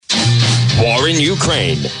war in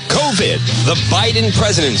Ukraine, COVID, the Biden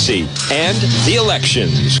presidency, and the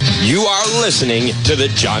elections. You are listening to The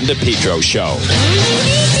John DePetro Show.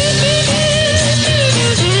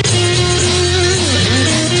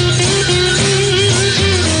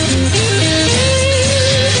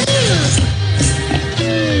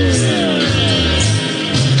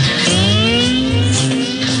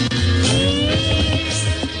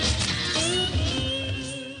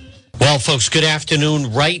 Well, folks, good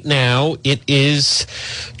afternoon. Right now, it is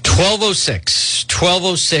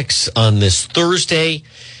 12:06 on this Thursday.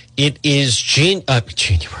 It is June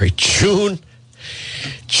 16th.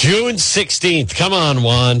 Come on,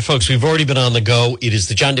 Juan. Folks, we've already been on the go. It is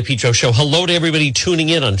the John DePetro Show. Hello to everybody tuning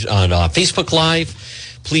in on Facebook Live.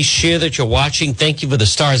 Please share that you're watching. Thank you for the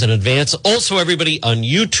stars in advance. Also, everybody on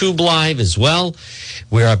YouTube Live as well.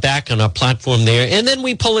 We are back on our platform there. And then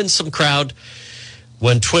we pull in some crowd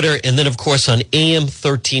on Twitter, and then, of course, on AM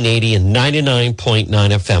 1380 and 99.9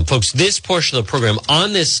 FM. Folks, this portion of the program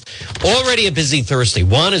on this already a busy Thursday.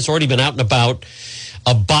 Juan has already been out and about.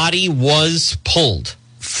 A body was pulled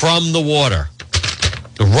from the water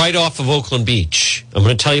right off of Oakland Beach. I'm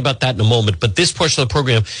going to tell you about that in a moment. But this portion of the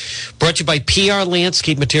program brought to you by PR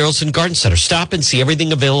Landscape Materials and Garden Center. Stop and see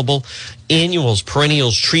everything available. Annuals,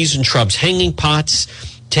 perennials, trees and shrubs, hanging pots,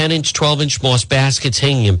 10-inch, 12-inch moss baskets,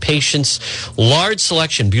 hanging impatiens, large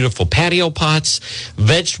selection, beautiful patio pots,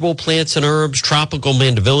 vegetable plants and herbs, tropical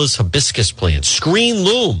mandevillas, hibiscus plants, screen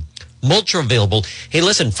loom, mulch are available. Hey,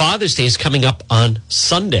 listen, Father's Day is coming up on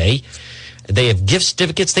Sunday. They have gift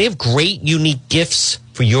certificates. They have great, unique gifts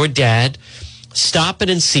for your dad. Stop in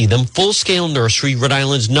and see them. Full Scale Nursery, Rhode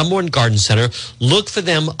Island's #1 garden center. Look for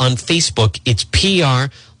them on Facebook. It's PR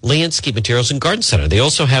Landscape Materials and Garden Center. They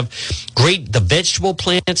also have the vegetable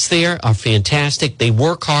plants there are fantastic. They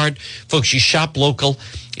work hard. Folks, you shop local.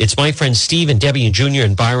 It's my friends Steve and Debbie and Junior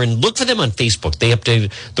and Byron. Look for them on Facebook.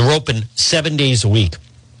 They're open 7 days a week.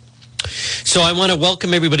 So I want to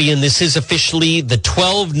welcome everybody in. This is officially the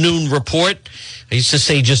 12 noon report. I used to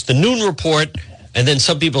say just the noon report, and then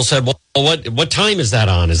some people said, well, what time is that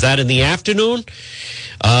on? Is that in the afternoon?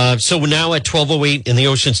 So now at 12:08 in the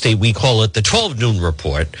Ocean State, we call it the 12 noon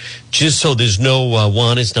report, just so there's no,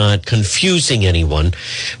 Juan is not confusing anyone.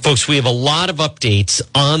 Folks, we have a lot of updates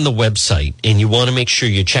on the website, and you want to make sure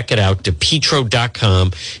you check it out,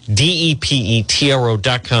 DePetro.com,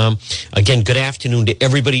 DePetro.com. Again, good afternoon to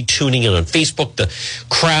everybody tuning in on Facebook. The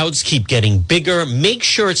crowds keep getting bigger. Make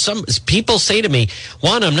sure some people say to me,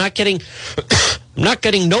 Juan, I'm not getting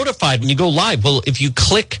notified when you go live. Well, if you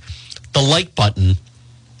click the like button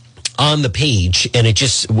on the page, and it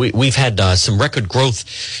just we've had some record growth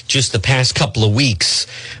just the past couple of weeks,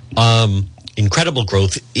 incredible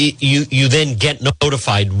growth. You then get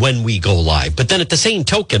notified when we go live, but then at the same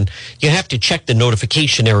token, you have to check the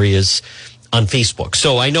notification areas on Facebook.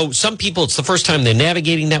 So I know some people, it's the first time they're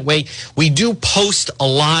navigating that way. We do post a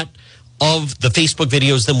lot of the Facebook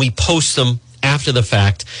videos, then we post them after the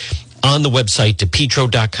fact on the website,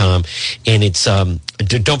 DePetro.com. And it's,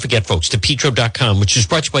 don't forget, folks, DePetro.com, which is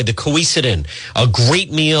brought to you by the Coesit Inn. A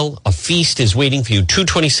great meal, a feast is waiting for you.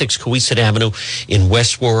 226 Coesit Avenue in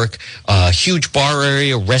West Warwick. A huge bar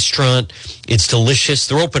area, restaurant. It's delicious.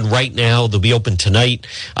 They're open right now. They'll be open tonight.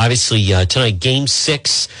 Obviously, tonight, Game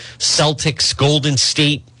 6, Celtics, Golden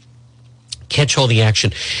State. Catch all the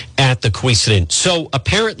action at the Coesit Inn. So,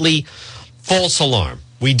 apparently, false alarm.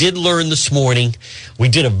 We did learn this morning. We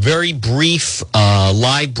did a very brief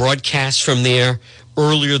live broadcast from there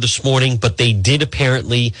earlier this morning, but they did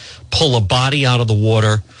apparently pull a body out of the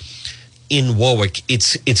water in Warwick.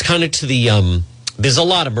 It's kind of to the there's a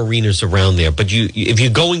lot of marinas around there, but if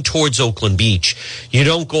you're going towards Oakland Beach, you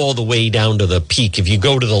don't go all the way down to the peak. If you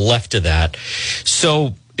go to the left of that,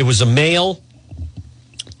 so it was a male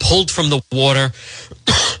pulled from the water.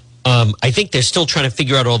 I think they're still trying to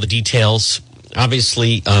figure out all the details.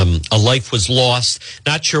 Obviously, a life was lost.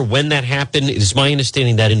 Not sure when that happened. It is my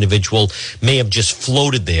understanding that individual may have just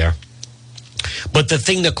floated there. But the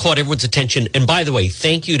thing that caught everyone's attention, and by the way,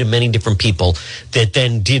 thank you to many different people that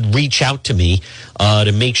then did reach out to me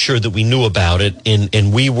to make sure that we knew about it.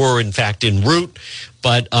 And we were, in fact, en route.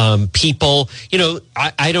 But people,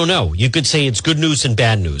 I don't know. You could say it's good news and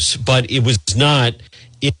bad news. But it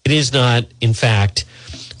is not, in fact,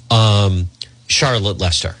 Charlotte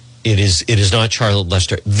Lester. It is not Charlotte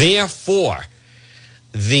Lester. Therefore,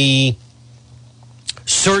 the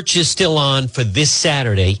search is still on for this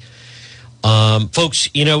Saturday. Folks,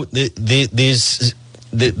 there's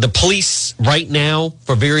the police right now,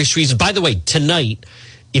 for various reasons. By the way, tonight,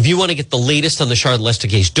 if you want to get the latest on the Charlotte Lester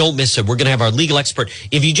case, don't miss it. We're going to have our legal expert.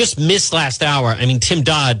 If you just missed last hour, I mean, Tim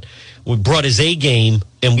Dodd brought his A game,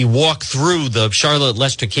 and we walked through the Charlotte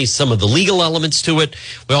Lester case, some of the legal elements to it.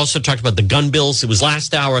 We also talked about the gun bills. It was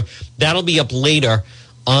last hour. That'll be up later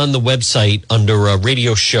on the website under a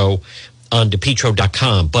radio show on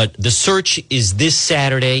DePetro.com. But the search is this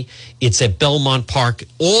Saturday. It's at Belmont Park.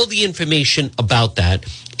 All the information about that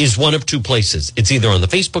is one of two places. It's either on the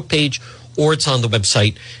Facebook page or it's on the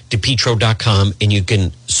website, DePetro.com, and you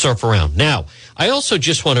can surf around. Now, I also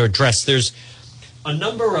just want to address, there's a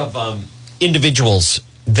number of individuals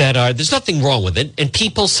that are, there's nothing wrong with it, and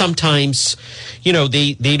people sometimes, you know,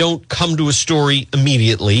 they don't come to a story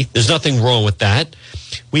immediately. There's nothing wrong with that.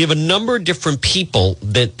 We have a number of different people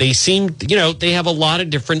that they seem, you know, they have a lot of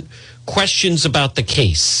different questions about the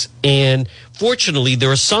case. And fortunately,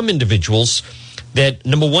 there are some individuals that,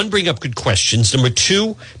 number one, bring up good questions. Number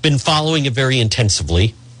two, been following it very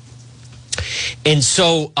intensively. And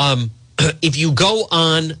so if you go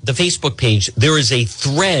on the Facebook page, there is a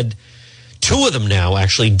thread, two of them now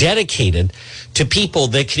actually, dedicated to people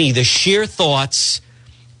that can either share thoughts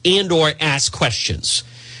and or ask questions.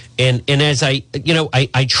 And as I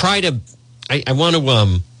try to, I want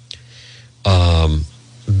to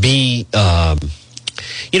be,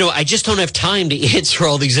 I just don't have time to answer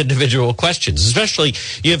all these individual questions. Especially,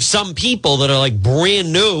 you have some people that are like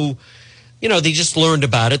brand new. You know, they just learned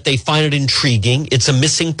about it. They find it intriguing. It's a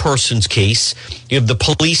missing persons case. You have the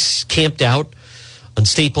police camped out on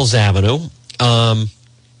Staples Avenue. And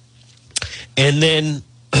then,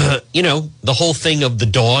 the whole thing of the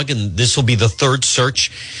dog, and this will be the third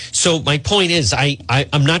search. So my point is,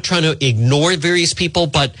 I'm not trying to ignore various people,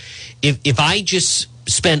 but if I just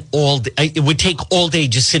spent all day, it would take all day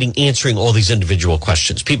just sitting answering all these individual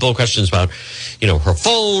questions. People have questions about, her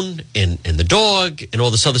phone and the dog and all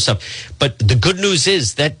this other stuff. But the good news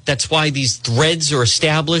is that's why these threads are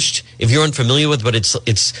established. If you're unfamiliar with, but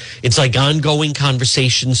it's like ongoing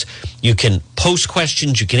conversations. You can post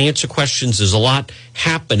questions, you can answer questions. There's a lot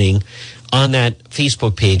happening on that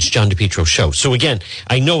Facebook page, John DePetro Show. So again,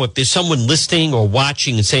 I know if there's someone listening or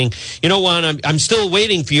watching and saying, you know what, I'm still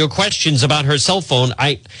waiting for your questions about her cell phone.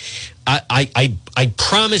 I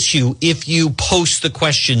promise you, if you post the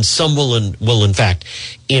question, some will in fact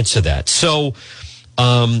answer that. So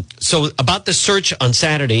about the search on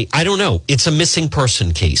Saturday, I don't know. It's a missing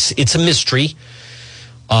person case. It's a mystery.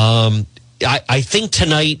 I think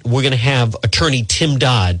tonight we're going to have attorney Tim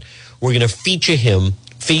Dodd. We're going to feature him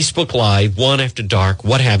Facebook Live, one after dark,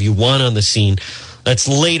 what have you, one on the scene. That's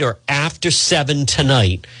later after 7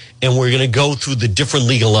 tonight, and we're going to go through the different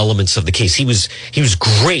legal elements of the case. He was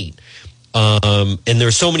great, and there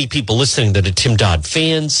are so many people listening that are Tim Dodd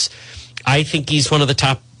fans. I think he's one of the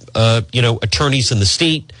top, attorneys in the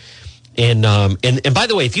state. And by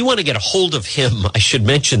the way, if you want to get a hold of him, I should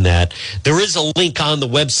mention that there is a link on the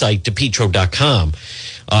website, DePetro.com.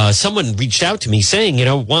 Someone reached out to me saying,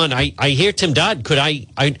 Juan, I hear Tim Dodd. Could I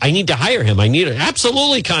need to hire him? I need to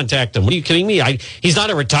absolutely contact him. What are you kidding me? He's not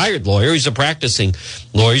a retired lawyer. He's a practicing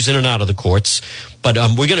lawyer. He's in and out of the courts. But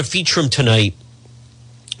we're going to feature him tonight,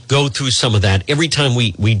 go through some of that. Every time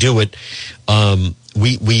we do it, I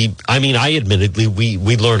admittedly,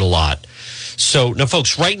 we learn a lot. So now,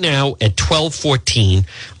 folks, right now at 12:14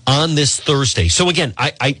 on this Thursday. So again,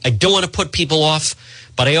 I don't want to put people off,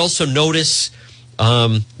 but I also notice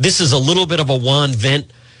this is a little bit of a Juan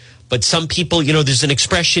vent. But some people, there's an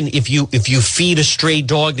expression: if you feed a stray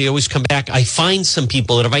dog, they always come back. I find some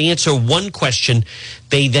people that if I answer one question,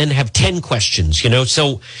 they then have 10 questions.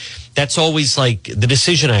 So that's always like the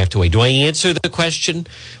decision I have to weigh. Do I answer the question?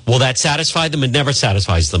 Will that satisfy them? It never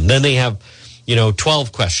satisfies them. Then they have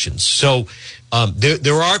 12 questions. So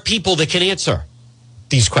there are people that can answer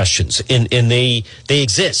these questions, and they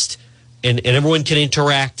exist, and everyone can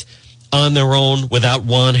interact on their own without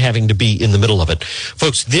one having to be in the middle of it.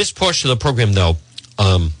 Folks, this portion of the program, though,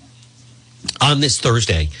 on this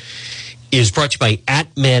Thursday, is brought to you by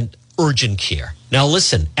AtMed Urgent Care. Now,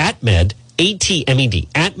 listen, AtMed, ATMED,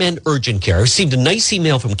 AtMed Urgent Care. I received a nice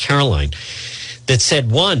email from Caroline that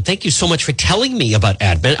said, Juan, thank you so much for telling me about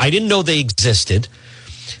AtMed. I didn't know they existed.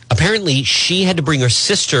 Apparently, she had to bring her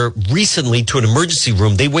sister recently to an emergency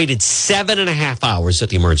room. They waited 7.5 hours at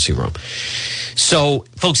the emergency room. So,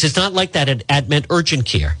 folks, it's not like that at AtMed Urgent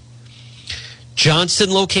Care. Johnston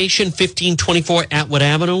location, 1524 Atwood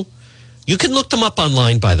Avenue. You can look them up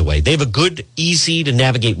online, by the way. They have a good,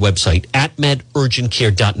 easy-to-navigate website,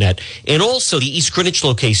 atmedurgentcare.net. And also the East Greenwich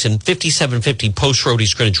location, 5750 Post Road,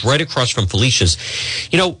 East Greenwich, right across from Felicia's.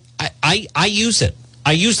 I use it.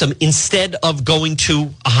 I use them instead of going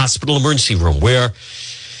to a hospital emergency room where,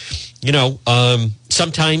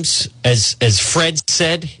 sometimes, as Fred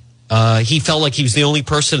said, he felt like he was the only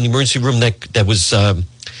person in the emergency room that was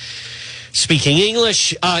speaking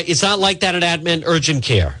English. It's not like that at Advent Urgent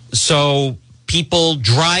Care. So people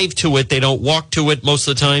drive to it. They don't walk to it most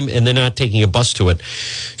of the time, and they're not taking a bus to it.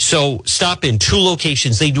 So stop in 2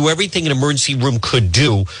 locations. They do everything an emergency room could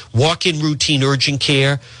do. Walk-in routine urgent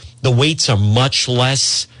care. The waits are much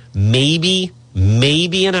less, maybe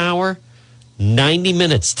an hour, 90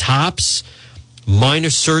 minutes tops. Minor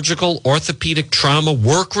surgical, orthopedic trauma,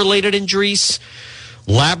 work-related injuries,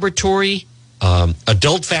 laboratory,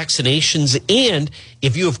 adult vaccinations, and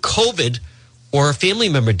if you have COVID or a family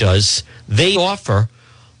member does, they offer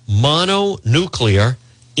mononuclear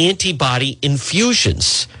antibody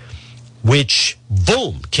infusions, which,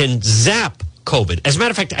 boom, can zap COVID. As a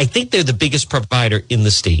matter of fact, I think they're the biggest provider in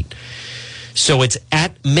the state. So it's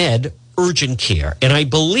at Med Urgent Care. And I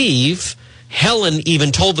believe Helen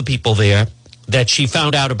even told the people there that she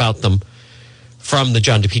found out about them from the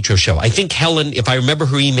John DePetro show. I think Helen, if I remember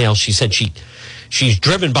her email, she said she's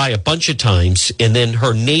driven by a bunch of times, and then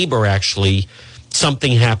her neighbor actually,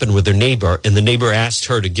 something happened with her neighbor, and the neighbor asked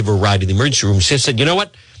her to give her a ride to the emergency room. She said, you know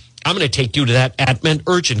what? I'm going to take you to that Advent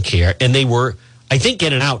Urgent Care. And they were, I think,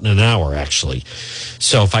 in and out in an hour, actually.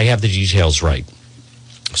 So if I have the details right.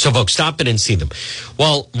 So, folks, stop in and see them.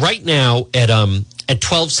 Well, right now at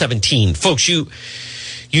 12:17, folks, you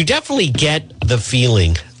definitely get the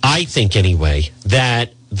feeling, I think anyway,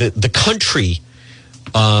 that the country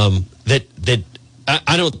that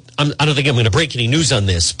I don't think I'm going to break any news on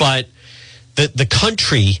this, but the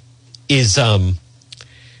country is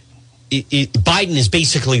Biden has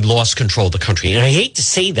basically lost control of the country, and I hate to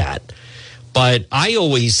say that, but I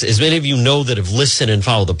always, as many of you know that have listened and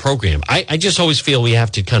followed the program, I just always feel we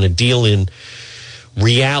have to kind of deal in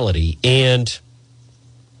reality and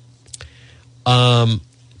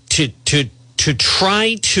to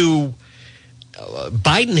try to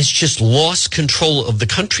Biden has just lost control of the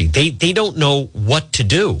country. They don't know what to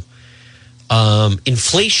do.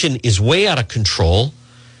 Inflation is way out of control.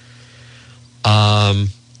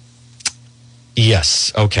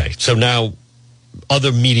 Yes. Okay. So now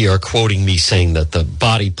other media are quoting me saying that the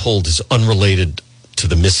body pulled is unrelated to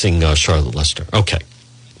the missing Charlotte Lester. Okay.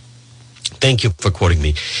 Thank you for quoting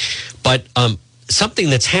me. But something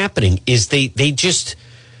that's happening is they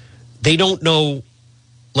don't know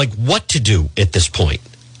like what to do at this point.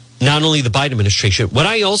 Not only the Biden administration, what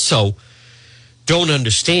I also don't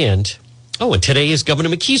understand. Oh, and today is Governor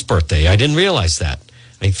McKee's birthday. I didn't realize that.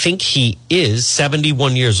 I think he is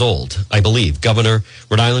 71 years old, I believe. Rhode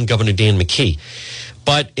Island Governor Dan McKee.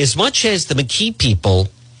 But as much as the McKee people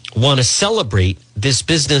want to celebrate this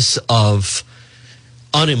business of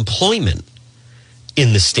unemployment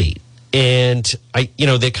in the state, and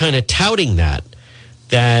they're kind of touting that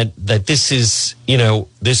this is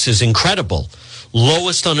incredible.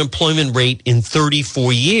 Lowest unemployment rate in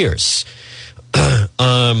 34 years.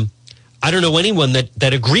 I don't know anyone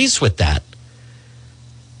that agrees with that,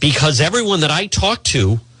 because everyone that I talk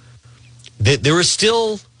to, there are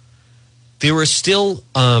still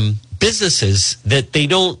businesses that they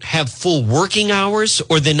don't have full working hours,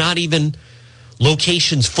 or they're not even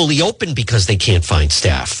locations fully open because they can't find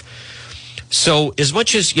staff. So as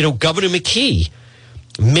much as, Governor McKee,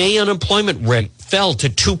 May unemployment rate fell to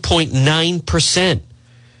 2.9%.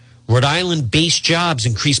 Rhode Island base jobs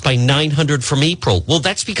increased by 900 from April. Well,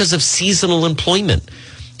 that's because of seasonal employment.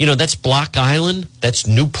 That's Block Island, that's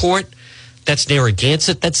Newport, that's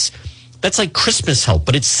Narragansett, that's like Christmas help,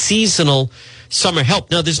 but it's seasonal summer help.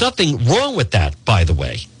 Now, there's nothing wrong with that, by the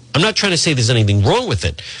way. I'm not trying to say there's anything wrong with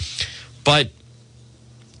it, but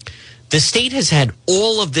the state has had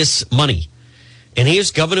all of this money. And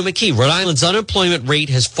here's Governor McKee. Rhode Island's unemployment rate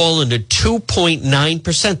has fallen to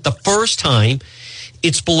 2.9%. The first time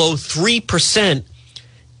it's below 3%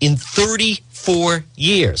 in 34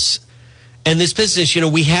 years. And this business,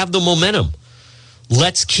 we have the momentum.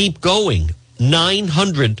 Let's keep going.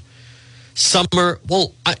 900 summer.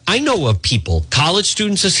 Well, I know of people. College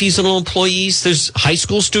students are seasonal employees. There's high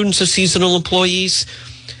school students are seasonal employees.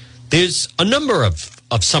 There's a number of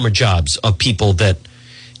summer jobs of people that,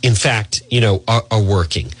 in fact, are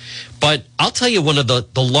working. But I'll tell you one of the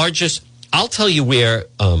largest, I'll tell you where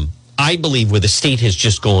I believe where the state has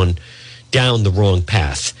just gone down the wrong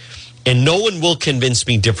path. And no one will convince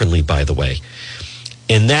me differently, by the way.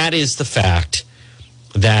 And that is the fact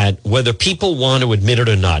that whether people want to admit it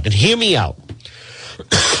or not, and hear me out,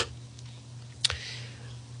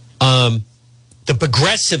 the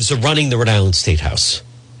progressives are running the Rhode Island State House.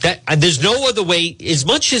 There's no other way. As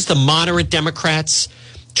much as the moderate Democrats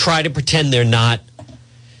try to pretend they're not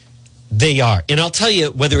They are. And I'll tell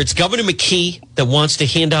you, whether it's Governor McKee that wants to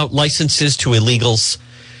hand out licenses to illegals,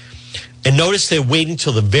 and notice they're waiting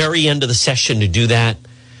till the very end of the session to do that.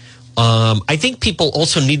 I think people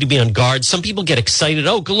also need to be on guard. Some people get excited.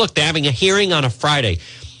 Oh, look, they're having a hearing on a Friday.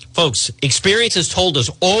 Folks, experience has told us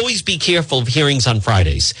always be careful of hearings on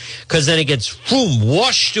Fridays because then it gets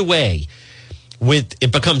washed away.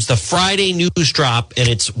 It becomes the Friday news drop and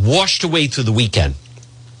it's washed away through the weekend.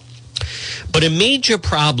 But a major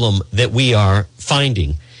problem that we are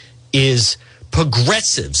finding is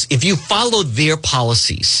progressives. If you follow their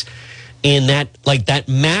policies, and that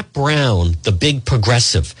Matt Brown, the big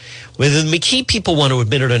progressive, whether the McKee people want to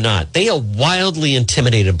admit it or not, they are wildly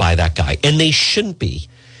intimidated by that guy. And they shouldn't be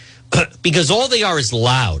because all they are is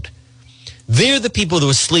loud. They're the people that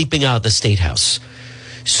are sleeping out of the State House.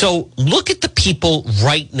 So look at the people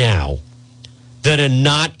right now that are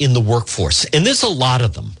not in the workforce. And there's a lot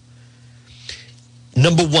of them.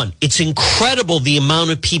 Number one, it's incredible the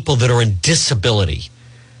amount of people that are in disability.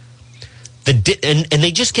 And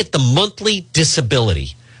they just get the monthly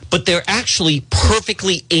disability, but they're actually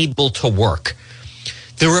perfectly able to work.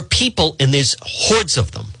 There are people, and there's hordes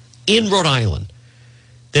of them in Rhode Island,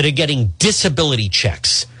 that are getting disability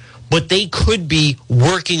checks, but they could be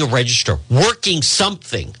working a register, working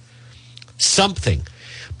something.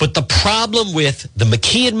 But the problem with the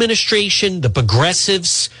McKee administration, the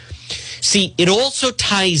progressives, see, it also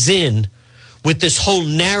ties in with this whole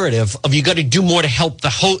narrative of you got to do more to help the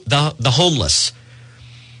homeless.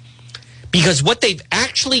 Because what they've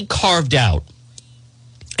actually carved out,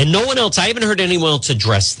 and no one else, I haven't heard anyone else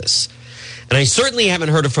address this, and I certainly haven't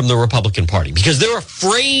heard it from the Republican Party, because they're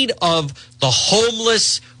afraid of the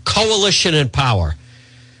homeless coalition in power.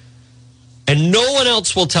 And no one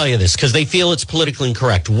else will tell you this because they feel it's politically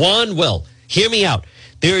incorrect. One will. Hear me out.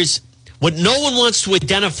 There's what no one wants to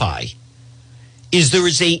identify is there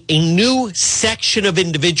is a new section of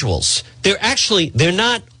individuals. They're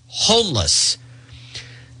not homeless.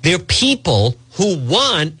 They're people who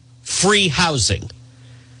want free housing.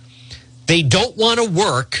 They don't want to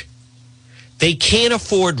work. They can't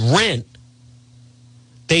afford rent.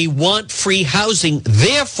 They want free housing.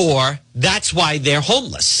 Therefore, that's why they're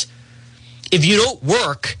homeless. If you don't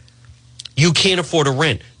work, you can't afford a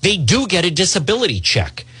rent. They do get a disability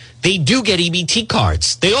check. They do get EBT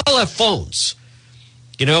cards. They all have phones.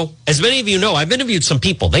 You know, as many of you know, I've interviewed some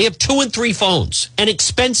people. They have 2 and 3 phones, and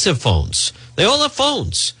expensive phones. They all have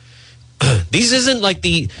phones. These isn't like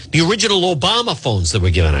the original Obama phones that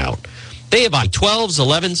were given out. They have i12s,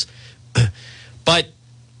 11s. But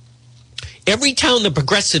every time the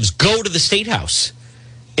progressives go to the State House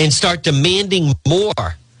and start demanding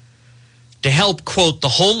more to help, quote, the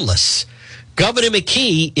homeless, Governor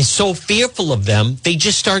McKee is so fearful of them, they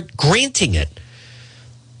just start granting it.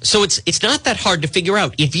 So it's not that hard to figure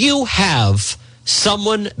out. If you have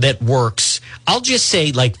someone that works, I'll just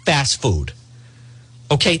say like fast food.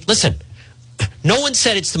 Okay, listen, no one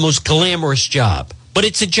said it's the most glamorous job, but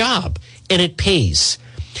it's a job and it pays.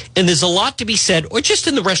 And there's a lot to be said, or just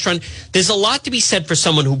in the restaurant, there's a lot to be said for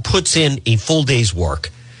someone who puts in a full day's work.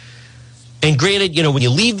 And granted, you know, when you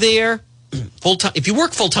leave there, full time, if you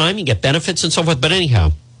work full time, you get benefits and so forth. But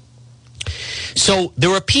anyhow, so there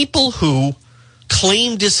are people who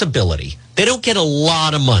claim disability. They don't get a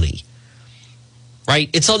lot of money, right?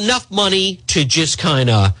 It's enough money to just kind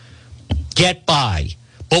of get by.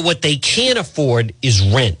 But what they can't afford is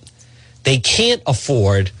rent. They can't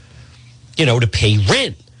afford, you know, to pay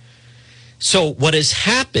rent. So what has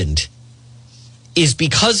happened is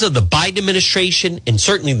because of the Biden administration and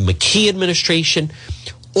certainly the McKee administration,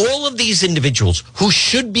 all of these individuals who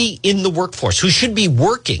should be in the workforce, who should be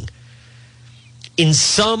working in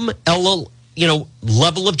some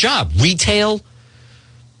level of job, retail,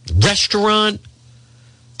 restaurant,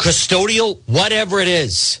 custodial, whatever it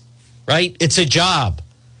is, right? It's a job.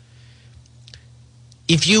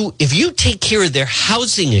 If you take care of their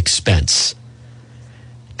housing expense,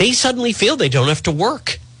 they suddenly feel they don't have to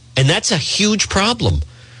work. And that's a huge problem.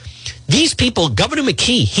 These people, Governor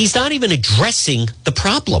McKee, he's not even addressing the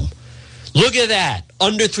problem. Look at that,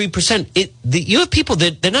 under 3%. You have people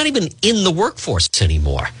that they're not even in the workforce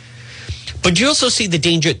anymore. But you also see the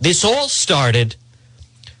danger. This all started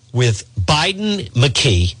with Biden,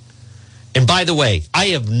 McKee. And by the way, I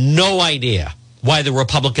have no idea why the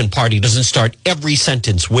Republican Party doesn't start every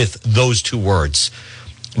sentence with those 2 words,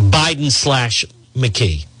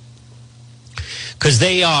 Biden/McKee. Because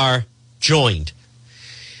they are joined.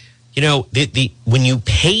 You know, when you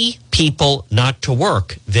pay people not to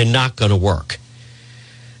work, they're not going to work.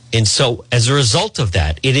 And so as a result of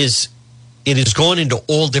that, it is gone into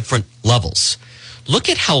all different levels. Look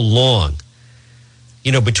at how long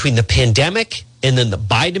between the pandemic and then the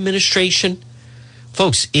Biden administration,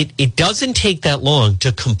 folks, it doesn't take that long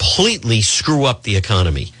to completely screw up the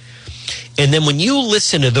economy. And then when you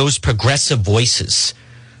listen to those progressive voices,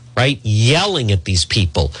 right, yelling at these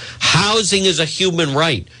people, housing is a human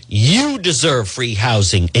right. You deserve free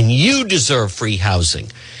housing, and you deserve free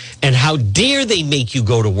housing. And how dare they make you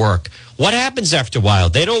go to work? What happens after a while?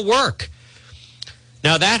 They don't work.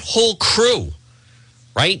 Now, that whole crew,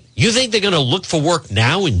 right, you think they're going to look for work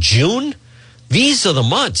now in June? These are the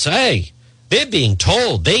months. Hey, they're being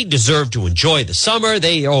told they deserve to enjoy the summer.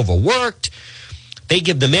 They are overworked. They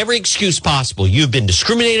give them every excuse possible. You've been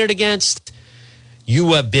discriminated against.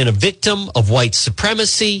 You have been a victim of white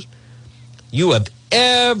supremacy. You have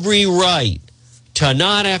every right to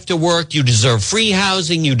not have to work. You deserve free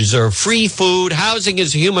housing. You deserve free food. Housing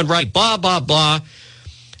is a human right, blah, blah, blah.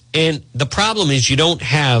 And the problem is you don't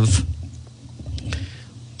have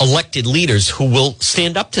elected leaders who will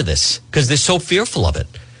stand up to this because they're so fearful of it.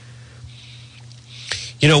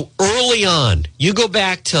 Early on, you go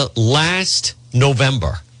back to last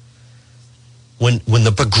November, when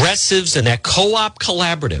the progressives and that co-op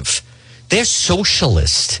collaborative, they're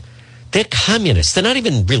socialist, they're communists, they're not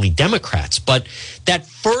even really Democrats. But that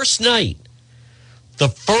first night, the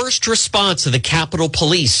first response of the Capitol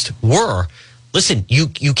Police were, listen, you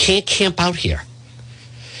can't camp out here.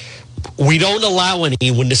 We don't allow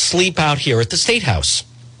anyone to sleep out here at the State House.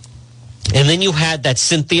 And then you had that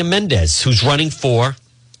Cynthia Mendez, who's running for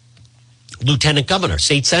lieutenant governor,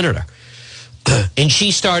 state senator. And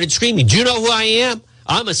she started screaming, do you know who I am?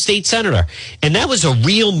 I'm a state senator. And that was a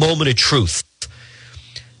real moment of truth.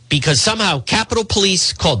 Because somehow Capitol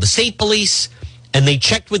Police called the state police, and they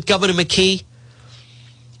checked with Governor McKee,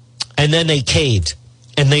 and then they caved.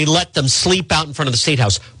 And they let them sleep out in front of the State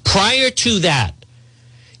House. Prior to that,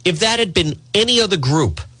 if that had been any other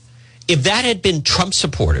group, if that had been Trump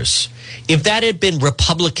supporters, if that had been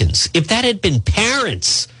Republicans, if that had been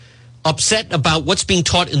parents upset about what's being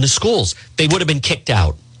taught in the schools, they would have been kicked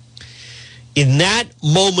out. In that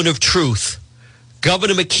moment of truth,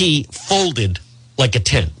 Governor McKee folded like a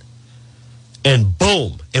tent. And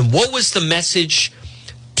boom. And what was the message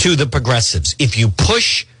to the progressives? If you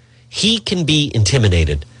push, he can be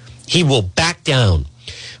intimidated. He will back down.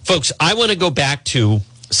 Folks, I want to go back to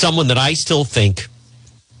someone that I still think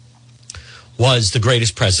was the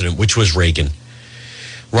greatest president, which was Reagan,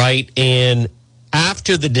 right? And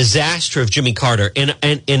after the disaster of Jimmy Carter,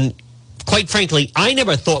 and quite frankly, I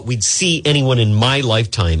never thought we'd see anyone in my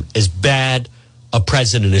lifetime as bad a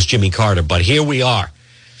president as Jimmy Carter, but here we are.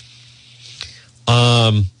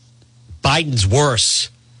 Biden's worse.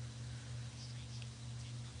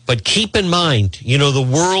 But keep in mind, the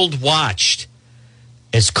world watched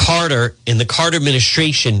as Carter and the Carter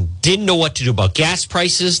administration didn't know what to do about gas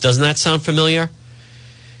prices. Doesn't that sound familiar?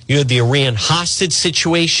 You had the Iran hostage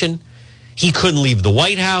situation. He couldn't leave the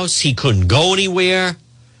White House. He couldn't go anywhere.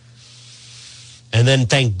 And then,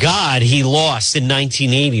 thank God, he lost in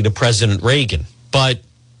 1980 to President Reagan. But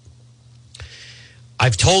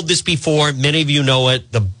I've told this before. Many of you know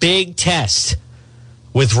it. The big test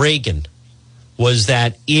with Reagan was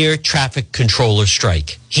that air traffic controller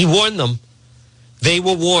strike. He warned them. They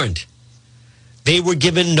were warned. They were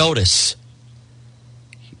given notice.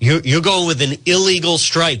 You're going with an illegal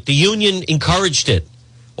strike. The union encouraged it.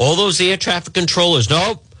 All those air traffic controllers,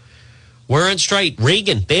 nope, we're on strike.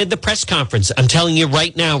 Reagan, they had the press conference. I'm telling you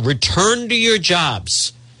right now, return to your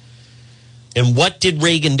jobs. And what did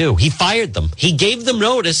Reagan do? He fired them. He gave them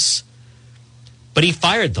notice, but he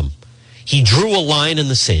fired them. He drew a line in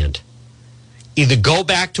the sand. Either go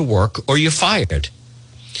back to work or you're fired.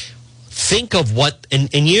 Think of what,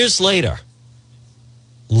 and years later,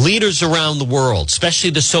 leaders around the world, especially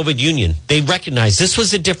the Soviet Union, they recognized this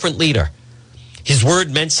was a different leader. His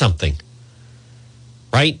word meant something,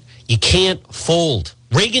 right? You can't fold.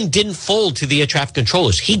 Reagan didn't fold to the air traffic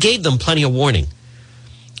controllers. He gave them plenty of warning.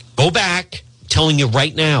 Go back, I'm telling you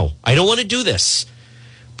right now, I don't want to do this,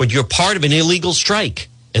 but you're part of an illegal strike.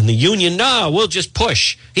 And the union, no, we'll just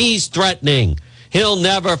push. He's threatening. He'll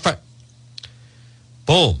never.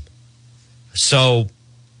 Boom. So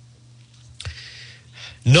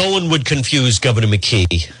no one would confuse Governor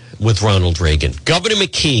McKee with Ronald Reagan. Governor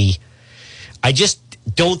McKee, I just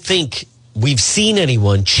don't think we've seen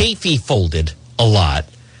anyone. Chafee folded a lot.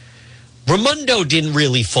 Raimondo didn't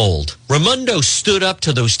really fold. Raimondo stood up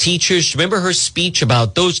to those teachers. Remember her speech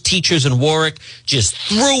about those teachers in Warwick just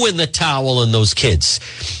threw in the towel on those kids.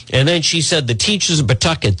 And then she said the teachers in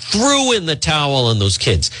Pawtucket threw in the towel on those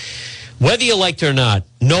kids. Whether you liked it or not,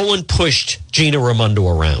 no one pushed Gina Raimondo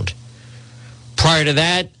around. Prior to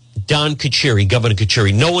that, Don Kucheri, Governor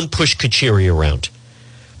Kucheri, no one pushed Kucheri around.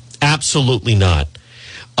 Absolutely not.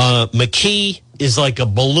 McKee is like a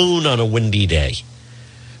balloon on a windy day,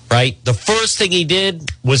 right? The first thing he did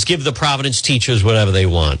was give the Providence teachers whatever they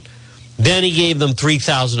want. Then he gave them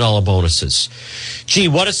 $3,000 bonuses. Gee,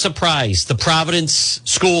 what a surprise. The Providence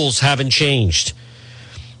schools haven't changed.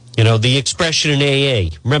 You know, the expression in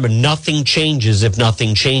AA, remember, nothing changes if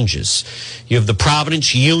nothing changes. You have the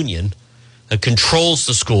Providence Union that controls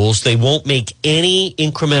the schools. They won't make any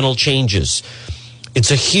incremental changes.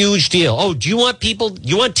 It's a huge deal. Oh, do you want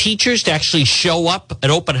teachers to actually show up at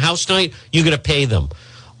open house night? You're going to pay them.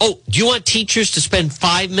 Oh, do you want teachers to spend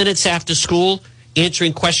 5 minutes after school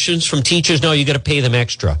answering questions from teachers? No, you're going to pay them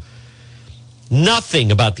extra.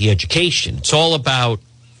 Nothing about the education. It's all about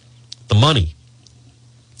the money.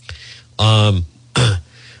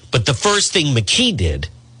 But the first thing McKee did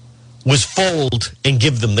was fold and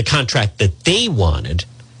give them the contract that they wanted.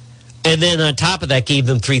 And then on top of that, gave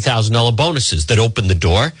them $3,000 bonuses that opened the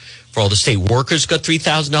door for all the state workers, got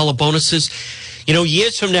 $3,000 bonuses. You know,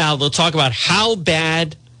 years from now, they'll talk about how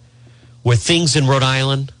bad were things in Rhode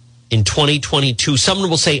Island in 2022. Someone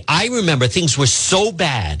will say, I remember things were so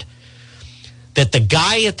bad that the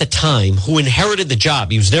guy at the time who inherited the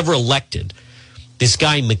job, he was never elected, this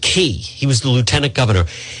guy McKee, he was the lieutenant governor,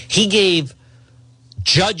 he gave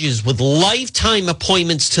judges with lifetime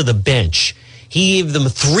appointments to the bench, he gave them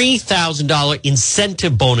 $3,000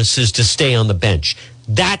 incentive bonuses to stay on the bench.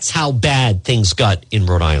 That's how bad things got in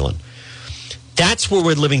Rhode Island. That's what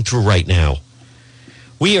we're living through right now.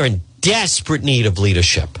 We are in desperate need of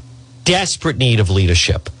leadership. Desperate need of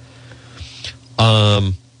leadership.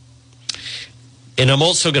 And I'm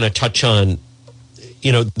also going to touch on,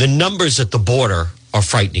 you know, the numbers at the border are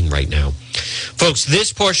frightening right now. Folks,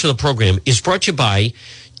 this portion of the program is brought to you by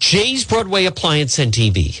Jay's Broadway Appliance and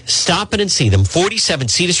TV. Stop in and see them. 47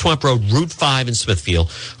 Cedar Swamp Road, Route 5 in Smithfield.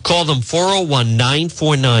 Call them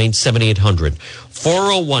 401-949-7800.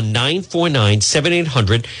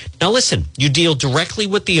 401-949-7800. Now listen, you deal directly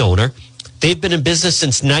with the owner. They've been in business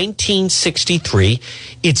since 1963.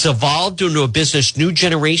 It's evolved into a business, new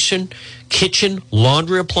generation, kitchen,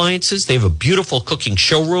 laundry appliances. They have a beautiful cooking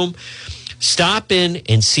showroom. Stop in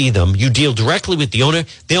and see them. You deal directly with the owner.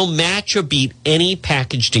 They'll match or beat any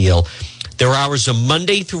package deal. Their hours are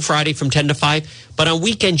Monday through Friday from 10 to 5, but on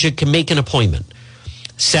weekends you can make an appointment.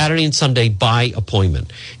 Saturday and Sunday by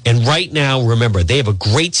appointment. And right now, remember, they have a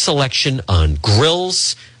great selection on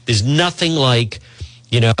grills. There's nothing like,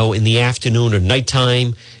 you know, in the afternoon or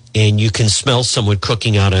nighttime, and you can smell someone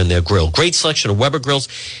cooking out on their grill. Great selection of Weber grills.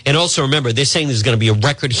 And also remember, they're saying there's going to be a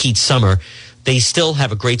record heat summer. They still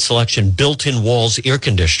have a great selection, built-in walls, air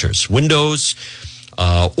conditioners, windows,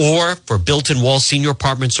 or for built-in wall senior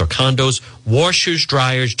apartments or condos, washers,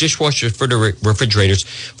 dryers, dishwashers, refrigerators.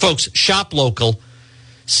 Folks, shop local.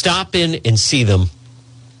 Stop in and see them.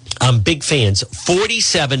 I'm big fans.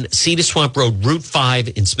 47 Cedar Swamp Road, Route 5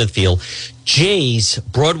 in Smithfield. Jay's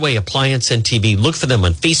Broadway Appliance and TV. Look for them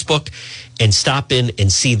on Facebook and stop in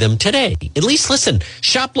and see them today. At least listen,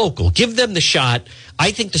 shop local. Give them the shot.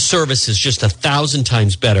 I think the service is just 1,000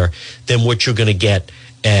 times better than what you're going to get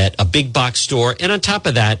at a big box store. And on top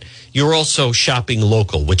of that, you're also shopping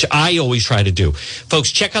local, which I always try to do.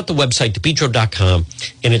 Folks, check out the website, DePetro.com,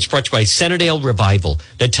 and it's brought to you by Centerdale Revival.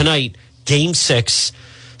 Now tonight, Game 6,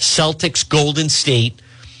 Celtics, Golden State.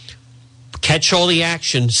 Catch all the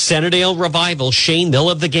action. Centerdale Revival. Shane, they'll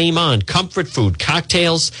have the game on. Comfort food,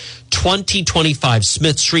 cocktails, 2025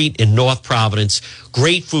 Smith Street in North Providence.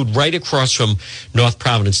 Great food right across from North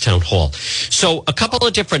Providence Town Hall. So a couple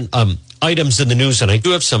of different items in the news, and I do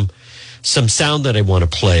have some sound that I want to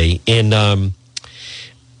play. And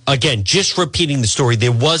again, just repeating the story,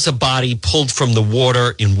 there was a body pulled from the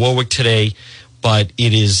water in Warwick today, but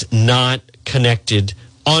it is not connected,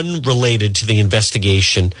 unrelated to the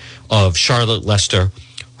investigation of Charlotte Lester,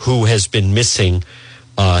 who has been missing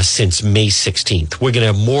since May 16th. We're going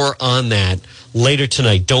to have more on that later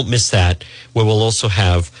tonight. Don't miss that, where we'll also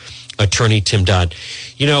have Attorney Tim Dodd.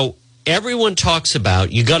 You know, everyone talks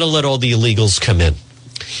about you got to let all the illegals come in.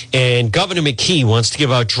 And Governor McKee wants to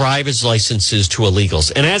give out driver's licenses to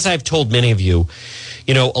illegals. And as I've told many of you,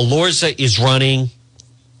 you know, Alorza is running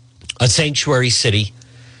a sanctuary city,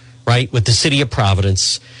 right, with the city of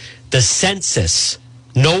Providence. The census,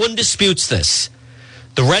 no one disputes this.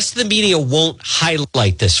 The rest of the media won't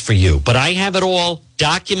highlight this for you, but I have it all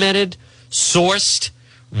documented, sourced,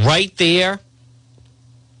 right there.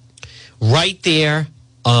 Right there.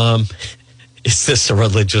 Is this a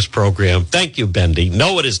religious program? Thank you, Bendy.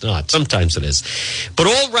 No, it is not. Sometimes it is. But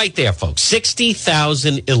all right there, folks.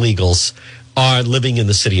 60,000 illegals are living in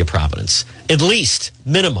the city of Providence. At least,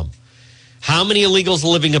 minimum. How many illegals are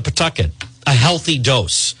living in Pawtucket? A healthy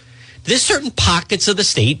dose. there's certain pockets of the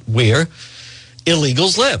state where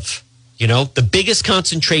illegals live. You know, the biggest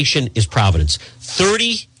concentration is Providence.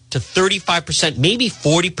 30 to 35%, maybe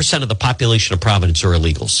 40% of the population of Providence are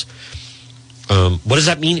illegals. What does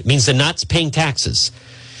that mean? It means they're not paying taxes.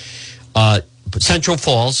 Central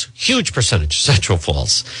Falls, huge percentage, Central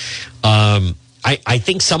Falls. I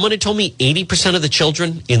think someone had told me 80% of the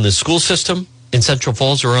children in the school system in Central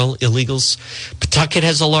Falls are all illegals. Pawtucket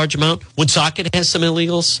has a large amount. Woonsocket has some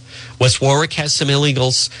illegals. West Warwick has some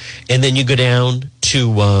illegals. And then you go down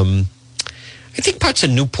to, I think parts of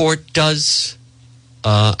Newport does.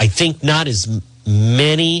 I think not as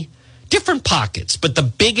many. Different pockets, but the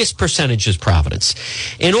biggest percentage is Providence.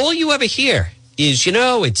 And all you ever hear is,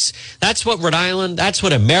 that's what Rhode Island, that's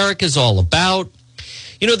what America's all about.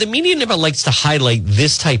 You know, the media never likes to highlight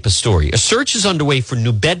this type of story. A search is underway for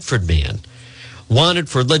New Bedford man wanted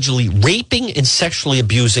for allegedly raping and sexually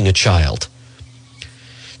abusing a child.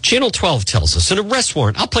 Channel 12 tells us an arrest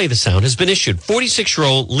warrant, I'll play the sound, has been issued.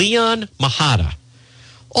 46-year-old Leon Mahada,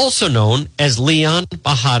 also known as Leon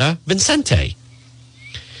Mahada Vicente.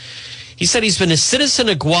 He said he's been a citizen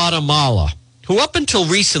of Guatemala who up until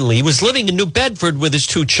recently was living in New Bedford with his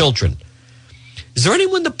two children. Is there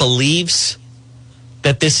anyone that believes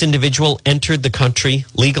that this individual entered the country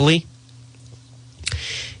legally?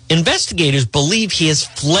 Investigators believe he has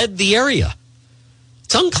fled the area.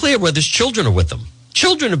 It's unclear whether his children are with him.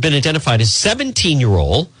 Children have been identified as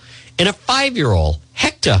 17-year-old and a 5-year-old,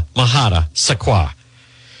 Hector Mahada Sakwa.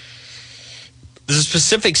 The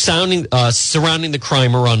specifics surrounding the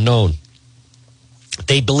crime are unknown.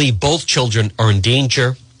 They believe both children are in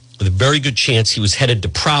danger, with a very good chance he was headed to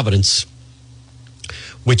Providence,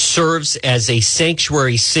 which serves as a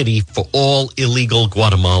sanctuary city for all illegal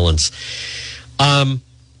Guatemalans.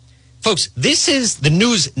 Folks, this is the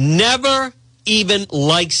news never even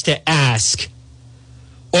likes to ask,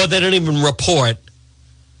 or they don't even report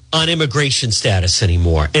on immigration status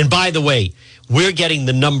anymore. And by the way, we're getting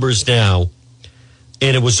the numbers now,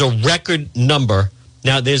 and it was a record number.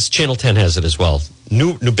 Now, there's Channel 10 has it as well.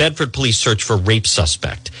 New Bedford police search for rape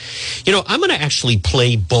suspect. You know, I'm going to actually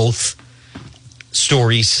play both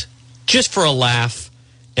stories just for a laugh,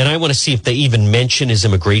 and I want to see if they even mention his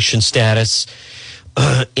immigration status.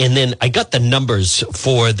 And then I got the numbers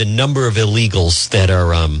for the number of illegals that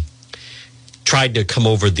are tried to come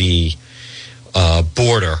over the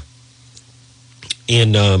border.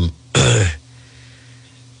 And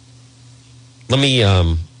let me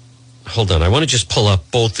hold on. I want to just pull up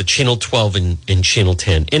both the Channel 12 and Channel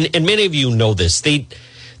 10. And many of you know this. They've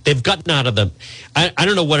gotten out of the, I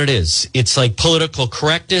don't know what it is. It's like political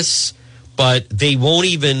correctness, but they won't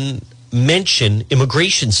even mention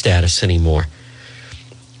immigration status anymore.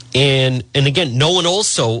 And again, no one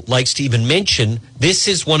also likes to even mention this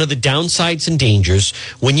is one of the downsides and dangers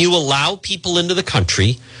when you allow people into the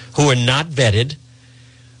country who are not vetted.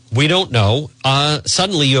 We don't know.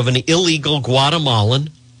 Suddenly you have an illegal Guatemalan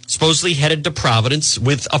supposedly headed to Providence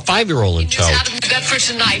with a 5-year-old in tow. Out of New Bedford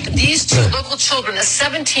tonight, these two local children, a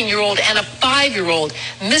 17-year-old and a 5-year-old,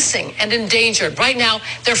 missing and endangered. Right now,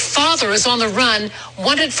 their father is on the run,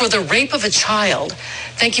 wanted for the rape of a child.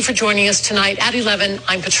 Thank you for joining us tonight at 11.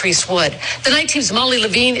 I'm Patrice Wood. The night team's Molly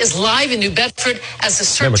Levine is live in New Bedford as the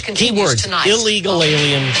search continues tonight. Illegal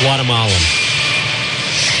alien Guatemalan.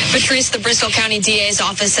 Patrice, the Bristol County DA's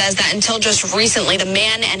office says that until just recently, the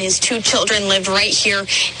man and his two children lived right here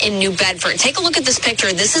in New Bedford. Take a look at this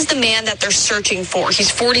picture. This is the man that they're searching for.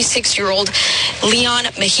 He's 46-year-old Leon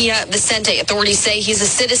Mejia Vicente. Authorities say he's a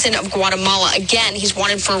citizen of Guatemala. Again, he's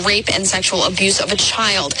wanted for rape and sexual abuse of a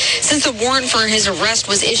child. Since the warrant for his arrest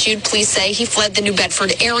was issued, police say he fled the New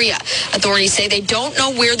Bedford area. Authorities say they don't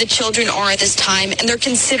know where the children are at this time, and they're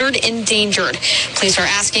considered endangered. Police are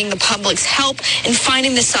asking the public's help in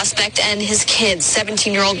finding the suspect and his kids,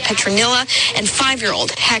 17-year-old Petronilla and 5-year-old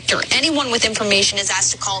Hector. Anyone with information is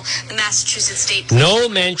asked to call the Massachusetts State Police. No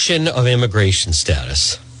mention of immigration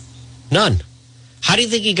status. None. How do you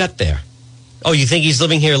think he got there? Oh, you think he's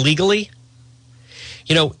living here legally?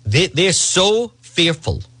 You know, they're so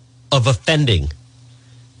fearful of offending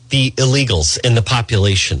the illegals in the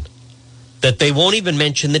population that they won't even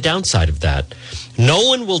mention the downside of that. No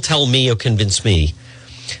one will tell me or convince me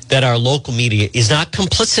that our local media is not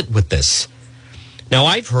complicit with this. Now,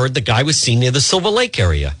 I've heard the guy was seen near the Silver Lake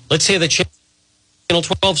area. Let's hear the Channel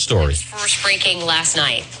 12 story. First breaking last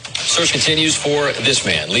night. Search continues for this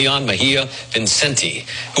man, Leon Mejia Vicente,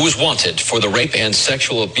 who was wanted for the rape and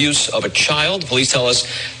sexual abuse of a child. Police tell us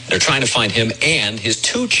they're trying to find him and his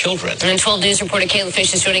two children. And 12 News reporter Kayla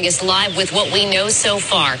Fish is joining us live with what we know so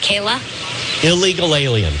far. Kayla? Illegal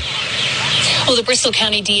alien. Well, the Bristol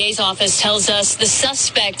County DA's office tells us the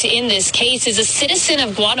suspect in this case is a citizen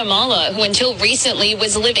of Guatemala who until recently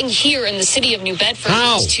was living here in the city of New Bedford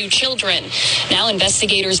with his 2 children. Now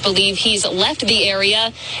investigators believe he's left the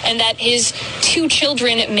area and that his 2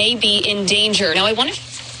 children may be in danger. Now, I want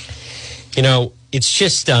to... It's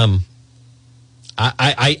just...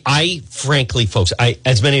 I frankly, folks,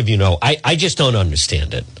 as many of you know, I just don't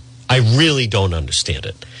understand it. I really don't understand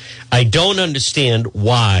it. I don't understand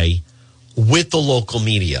why, with the local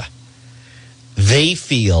media, they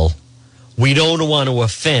feel we don't want to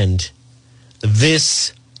offend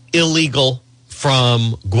this illegal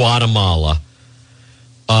from Guatemala,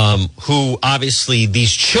 who obviously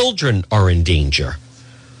these children are in danger.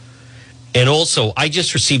 And also, I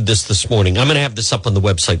just received this morning. I'm going to have this up on the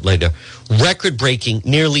website later. Record-breaking,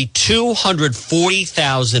 nearly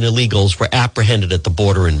 240,000 illegals were apprehended at the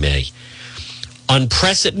border in May.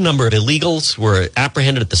 Unprecedented number of illegals were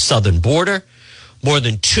apprehended at the southern border. More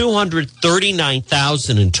than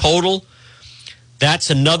 239,000 in total. That's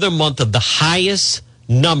another month of the highest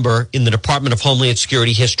number in the Department of Homeland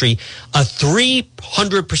Security history. A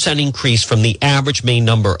 300% increase from the average May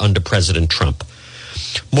number under President Trump.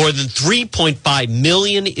 More than 3.5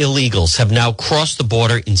 million illegals have now crossed the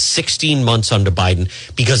border in 16 months under Biden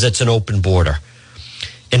because it's an open border.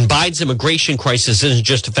 And Biden's immigration crisis isn't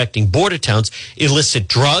just affecting border towns, illicit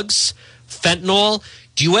drugs, fentanyl.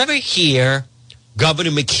 Do you ever hear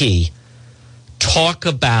Governor McKee talk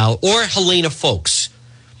about, or Helena Folks,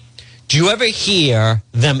 do you ever hear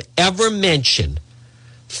them ever mention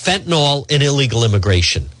fentanyl and illegal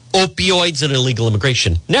immigration, opioids and illegal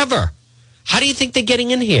immigration? Never. How do you think they're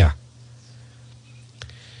getting in here?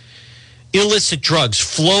 Illicit drugs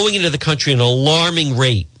flowing into the country at an alarming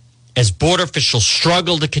rate as border officials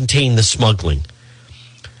struggle to contain the smuggling.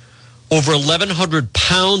 Over 1,100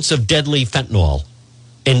 pounds of deadly fentanyl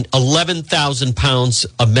and 11,000 pounds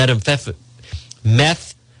of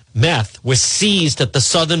meth was seized at the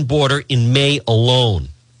southern border in May alone.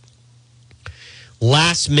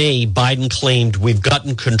 Last May, Biden claimed we've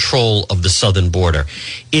gotten control of the southern border.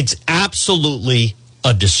 It's absolutely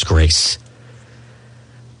a disgrace.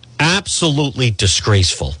 Absolutely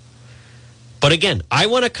disgraceful. But again, I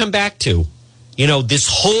want to come back to, this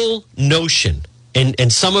whole notion,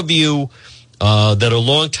 and some of you that are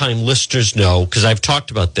longtime listeners know, because I've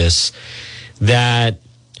talked about this, that,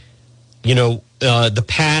 the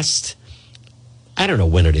past, I don't know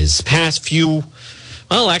when it is, past few...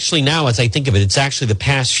 Well, actually, now as I think of it, it's actually the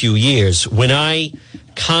past few years when I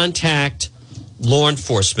contact law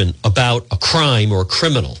enforcement about a crime or a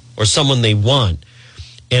criminal or someone they want,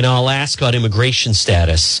 and I'll ask about immigration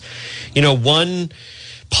status. One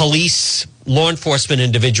police law enforcement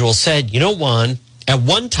individual said, Juan, at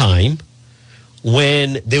one time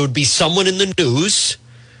when there would be someone in the news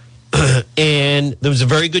and there was a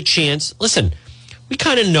very good chance, listen, we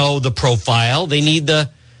kind of know the profile. They need the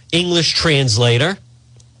English translator.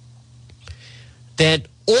 That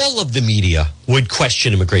all of the media would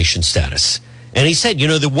question immigration status. And he said,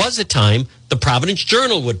 there was a time the Providence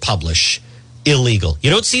Journal would publish illegal.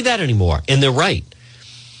 You don't see that anymore. And they're right.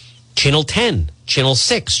 Channel 10, Channel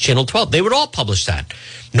 6, Channel 12, they would all publish that.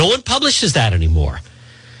 No one publishes that anymore.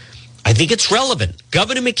 I think it's relevant.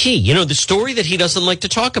 Governor McKee, the story that he doesn't like to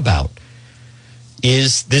talk about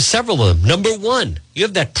is, there's several of them. Number one, you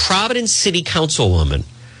have that Providence City Councilwoman,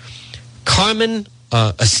 Carmen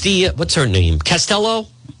Astilla, what's her name? Castello?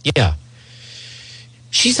 Yeah.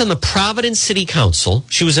 She's on the Providence City Council.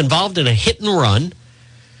 She was involved in a hit and run.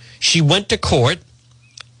 She went to court,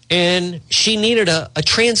 and she needed a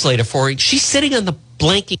translator for it. She's sitting on the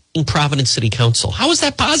blanking Providence City Council. How is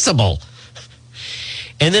that possible?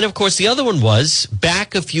 And then, of course, the other one was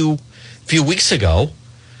back a few weeks ago,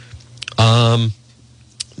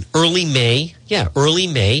 early May,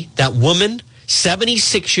 that woman,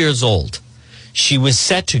 76 years old, she was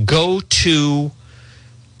set to go to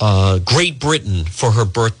Great Britain for her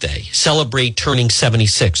birthday, celebrate turning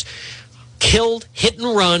 76. Killed, hit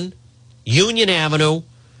and run, Union Avenue.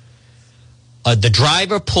 The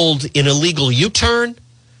driver pulled an illegal U-turn,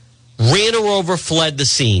 ran her over, fled the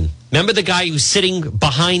scene. Remember the guy who was sitting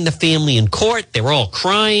behind the family in court? They were all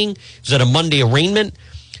crying. It was at a Monday arraignment.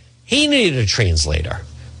 He needed a translator.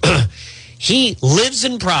 He lives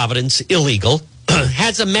in Providence, illegal.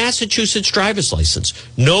 Has a Massachusetts driver's license.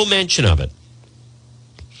 No mention of it.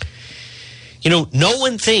 No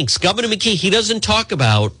one thinks, Governor McKee, he doesn't talk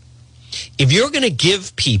about, if you're going to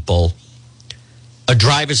give people a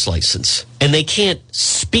driver's license and they can't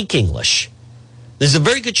speak English, there's a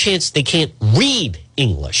very good chance they can't read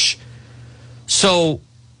English. So,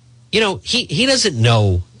 he doesn't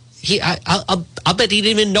know I'll bet he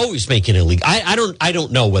didn't even know he was making an illegal. I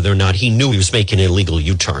don't know whether or not he knew he was making an illegal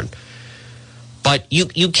U-turn. But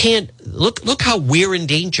you can't look how we're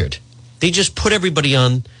endangered. They just put everybody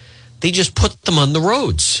on. They just put them on the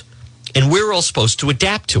roads, and we're all supposed to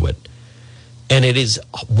adapt to it. And it is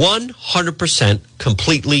 100%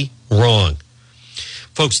 completely wrong,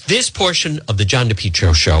 folks. This portion of the John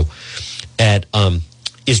DePetro show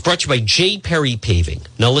is brought to you by J. Perry Paving.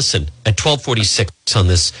 Now listen, at 12:46 on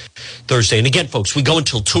this Thursday, and again, folks, we go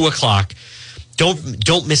until 2:00.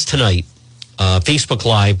 Don't miss tonight. Facebook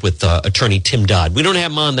Live with attorney Tim Dodd. We don't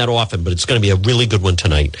have him on that often, but it's going to be a really good one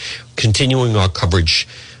tonight. Continuing our coverage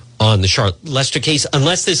on the Charlotte Lester case,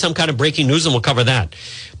 unless there's some kind of breaking news, and we'll cover that.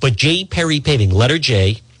 But J. Perry Paving, letter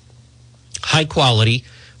J, high quality,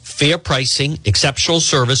 fair pricing, exceptional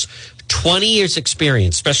service, 20 years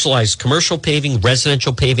experience, specialized commercial paving,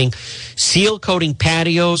 residential paving, seal coating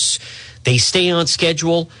patios. They stay on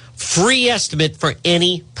schedule, free estimate for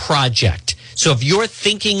any project. So if you're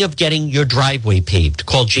thinking of getting your driveway paved,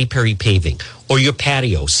 call J. Perry Paving, or your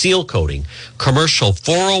patio, seal coating, commercial,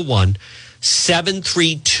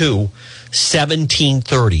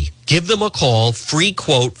 401-732-1730. Give them a call, free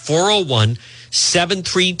quote,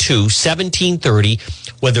 401-732-1730.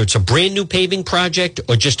 Whether it's a brand new paving project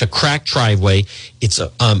or just a cracked driveway, it's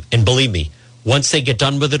and believe me, once they get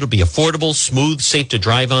done with it, it'll be affordable, smooth, safe to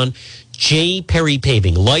drive on. J. Perry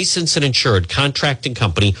Paving, licensed and insured contracting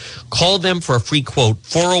company. Call them for a free quote,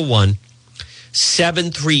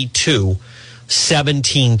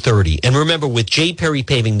 401-732-1730. And remember, with J. Perry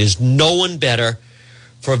Paving, there's no one better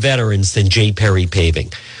for veterans than J. Perry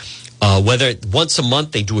Paving. Whether once a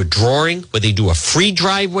month they do a drawing, where they do a free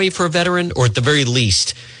driveway for a veteran, or at the very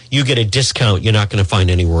least, you get a discount you're not going to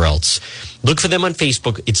find anywhere else. Look for them on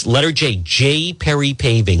Facebook. It's letter J, J. Perry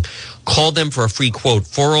Paving. Call them for a free quote,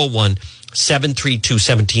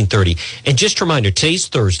 401-732-1730. And just a reminder, today's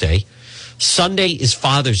Thursday. Sunday is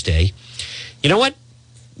Father's Day. You know what?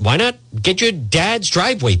 Why not get your dad's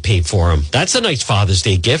driveway paid for him? That's a nice Father's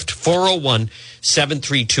Day gift.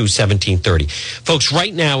 401-732-1730. Folks,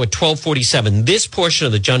 right now at 12:47, this portion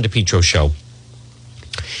of the John DePetro show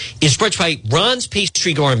is brought to you by Ron's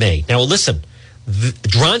Pastry Gourmet. Now, listen,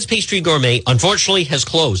 Ron's Pastry Gourmet, unfortunately, has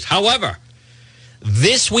closed. However,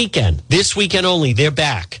 this weekend only, they're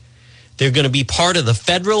back. They're going to be part of the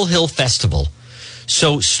Federal Hill Festival.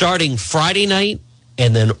 So starting Friday night,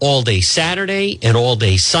 and then all day Saturday and all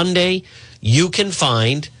day Sunday, you can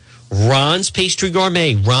find Ron's Pastry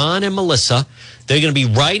Gourmet. Ron and Melissa, they're going to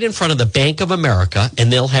be right in front of the Bank of America,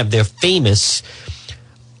 and they'll have their famous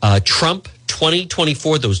Trump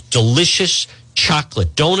 2024, those delicious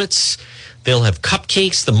chocolate donuts. They'll have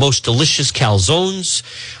cupcakes, the most delicious calzones,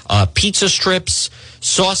 pizza strips,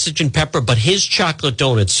 sausage and pepper, but his chocolate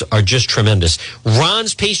donuts are just tremendous.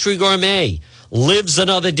 Ron's Pastry Gourmet lives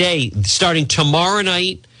another day, starting tomorrow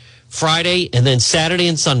night, Friday, and then Saturday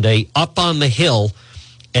and Sunday, up on the hill,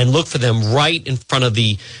 and look for them right in front of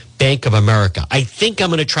the Bank of America. I think I'm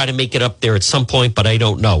going to try to make it up there at some point, but I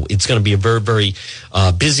don't know. It's going to be a very, very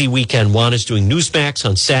busy weekend. Juan is doing Newsmax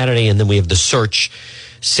on Saturday, and then we have the search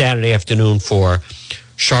Saturday afternoon for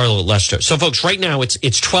Charlotte Lester. So, folks, right now it's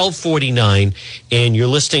 12:49, and you're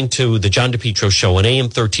listening to the John DePetro Show on AM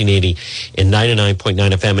 1380 and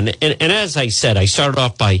 99.9 FM. And as I said, I started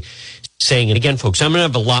off by saying, and again, folks, I'm going to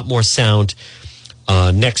have a lot more sound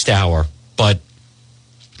next hour, but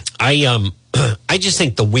I just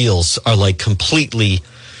think the wheels are like completely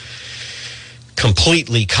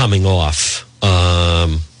coming off.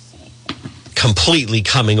 Completely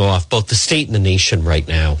coming off, both the state and the nation right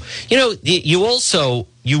now. You know,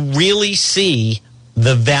 you really see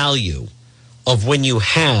the value of when you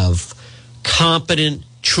have competent,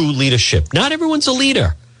 true leadership. Not everyone's a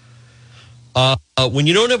leader. When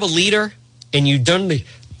you don't have a leader and you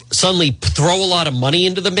suddenly throw a lot of money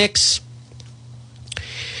into the mix,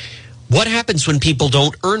 what happens when people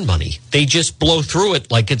don't earn money? They just blow through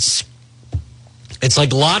it like it's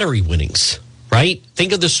like lottery winnings. Right?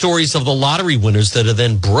 Think of the stories of the lottery winners that are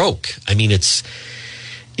then broke. I mean, it's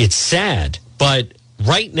sad. But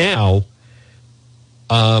right now,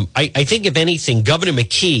 I think, if anything, Governor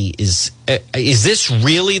McKee is this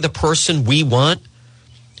really the person we want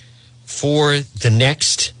for the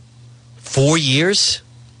next 4 years?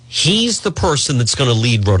 He's the person that's going to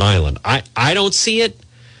lead Rhode Island. I don't see it.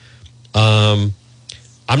 I'm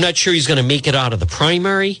not sure he's going to make it out of the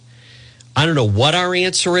primary. I don't know what our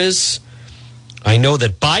answer is. I know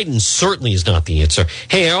that Biden certainly is not the answer.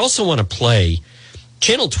 Hey, I also want to play.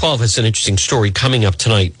 Channel 12 has an interesting story coming up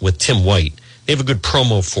tonight with Tim White. They have a good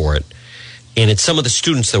promo for it. And it's some of the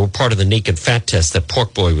students that were part of the naked fat test that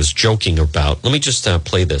Pork Boy was joking about. Let me just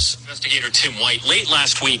play this. Investigator Tim White, late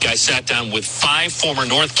last week, I sat down with 5 former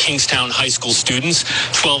North Kingstown high school students.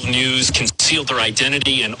 12 News concealed their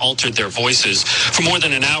identity and altered their voices. For more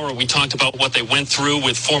than an hour, we talked about what they went through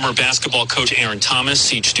with former basketball coach Aaron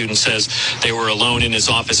Thomas. Each student says they were alone in his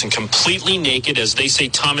office and completely naked. As they say,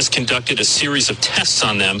 Thomas conducted a series of tests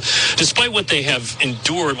on them. Despite what they have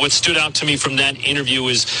endured, what stood out to me from that interview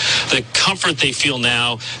is the comfort they feel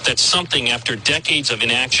now that something after decades of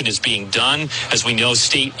inaction is being done. As we know,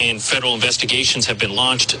 state and federal investigations have been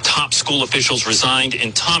launched. Top school officials resigned,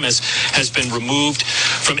 and Thomas has been removed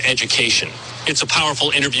from education. It's a powerful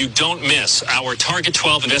interview. Don't miss our Target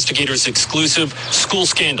 12 Investigators exclusive School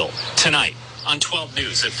Scandal tonight on 12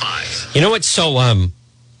 News at 5. You know what's so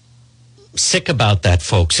sick about that,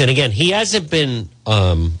 folks? And again, he hasn't been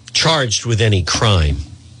charged with any crime.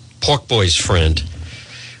 Pork Boy's friend,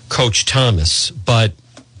 Coach Thomas, but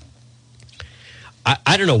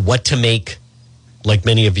I don't know what to make, like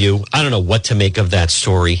many of you. I don't know what to make of that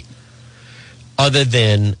story other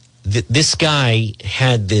than this guy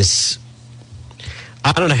had this,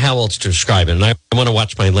 I don't know how else to describe it, and I want to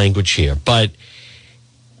watch my language here, but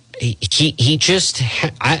he just,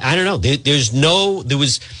 I don't know. There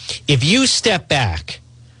was, if you step back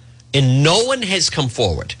and no one has come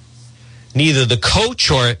forward, neither the coach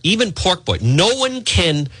or even Pork Boy, no one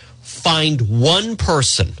can find one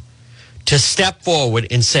person to step forward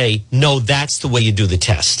and say, no, that's the way you do the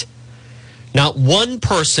test. Not one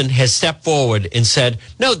person has stepped forward and said,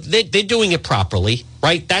 no, they're doing it properly,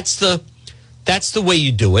 right? That's the way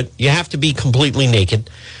you do it. You have to be completely naked.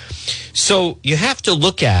 So you have to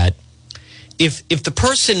look at if the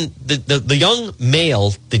person, the young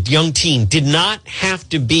male, the young teen did not have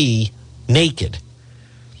to be naked,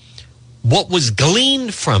 what was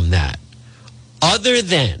gleaned from that, other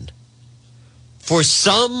than for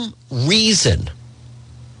some reason,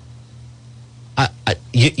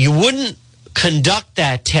 you wouldn't conduct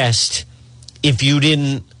that test if you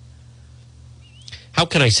didn't, how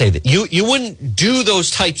can I say that? You wouldn't do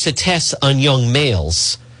those types of tests on young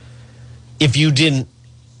males if you didn't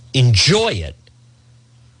enjoy it,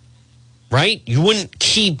 right? You wouldn't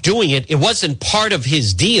keep doing it. It wasn't part of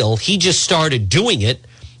his deal. He just started doing it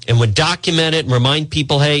and would document it and remind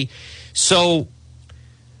people, hey, so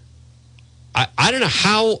I don't know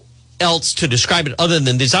how else to describe it other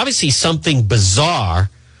than there's obviously something bizarre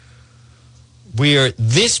where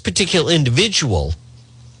this particular individual,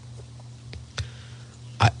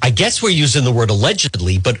 I guess we're using the word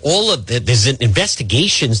allegedly, but all of there's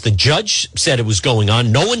investigations. The judge said it was going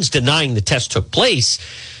on. No one's denying the test took place.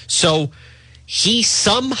 So he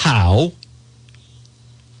somehow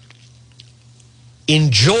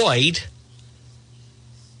enjoyed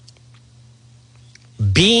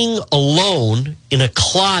being alone in a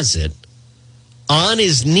closet on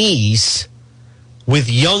his knees with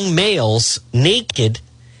young males naked,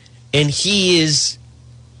 and he is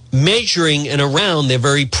measuring and around their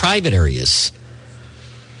very private areas.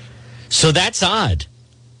 So that's odd.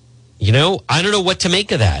 You know, I don't know what to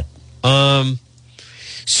make of that.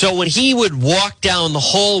 So when he would walk down the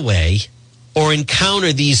hallway or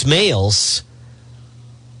encounter these males,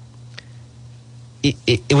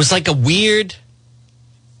 it was like a weird,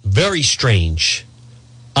 very strange,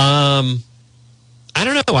 I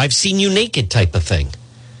don't know, I've seen you naked type of thing.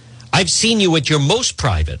 I've seen you at your most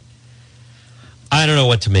private. I don't know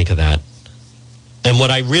what to make of that. And what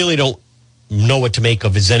I really don't know what to make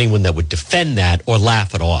of is anyone that would defend that or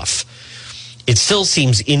laugh it off. It still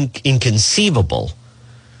seems inconceivable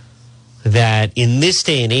that in this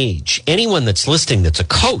day and age, anyone that's listening that's a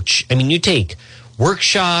coach, I mean, you take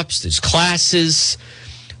workshops, there's classes.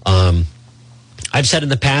 I've said in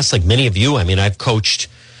the past, like many of you, I mean, I've coached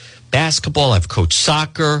basketball, I've coached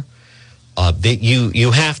soccer.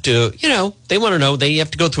 You have to, you know, they want to know, they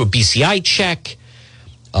have to go through a BCI check.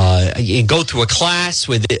 You go through a class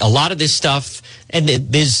with a lot of this stuff, and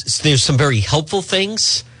there's some very helpful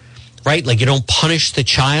things, right? Like you don't punish the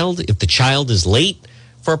child if the child is late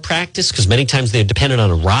for a practice, because many times they're dependent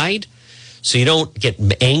on a ride. So you don't get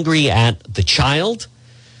angry at the child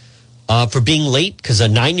for being late, because a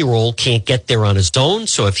 9-year-old can't get there on his own.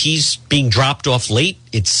 So if he's being dropped off late,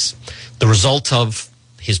 it's the result of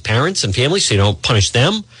his parents and family, so you don't punish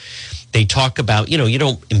them. They talk about, you know, you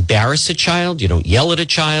don't embarrass a child, you don't yell at a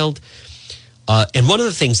child. And one of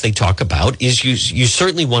the things they talk about is you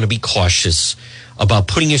certainly want to be cautious about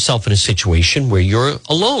putting yourself in a situation where you're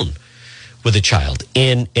alone with a child.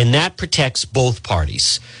 And that protects both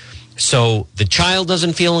parties. So the child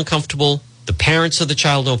doesn't feel uncomfortable, The parents of the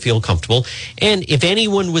child don't feel comfortable. And if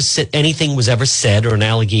anything was ever said or an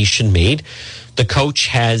allegation made, the coach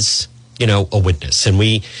has, a witness. And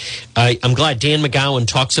I'm glad Dan McGowan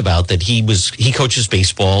talks about that. He coaches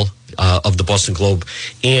baseball of the Boston Globe,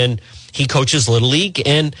 and he coaches Little League.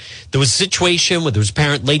 And there was a situation where there was a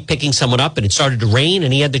parent late picking someone up, and it started to rain,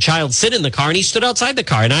 and he had the child sit in the car, and he stood outside the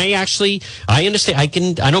car. And I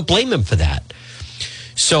understand. I don't blame him for that.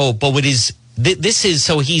 So, but it's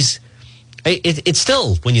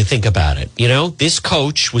still, when you think about it, this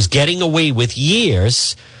coach was getting away with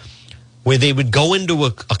years where they would go into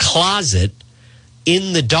a closet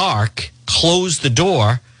in the dark, close the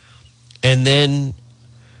door, and then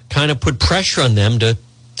kind of put pressure on them to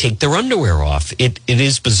take their underwear off. It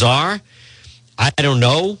is bizarre. I don't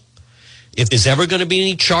know if there's ever going to be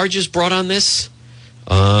any charges brought on this.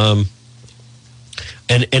 And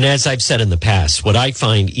as I've said in the past, what I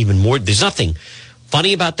find even more, there's nothing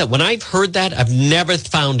funny about that. When I've heard that, I've never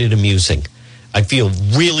found it amusing. I feel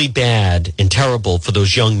really bad and terrible for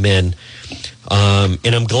those young men.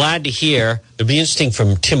 And I'm glad to hear, it'll be interesting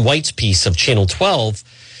from Tim White's piece of Channel 12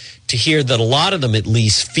 to hear that a lot of them at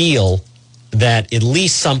least feel that at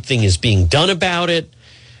least something is being done about it.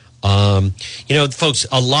 Folks,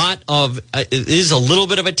 it is a little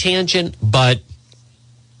bit of a tangent, but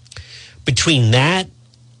between that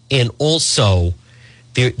and also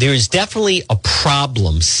there is definitely a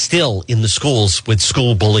problem still in the schools with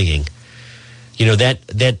school bullying.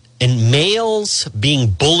 And males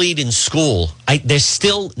being bullied in school, they're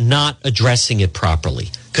still not addressing it properly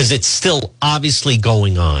because it's still obviously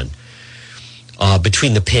going on.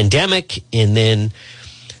 Between the pandemic and then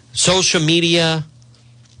social media.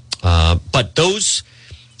 But those,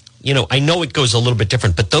 I know it goes a little bit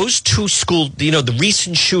different, but those two the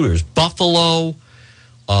recent shooters, Buffalo,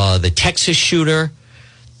 the Texas shooter,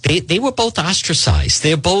 they were both ostracized.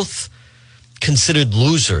 They're both considered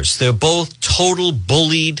losers. They're both total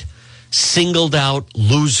bullied, singled out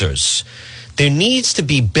losers. There needs to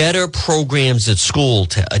be better programs at school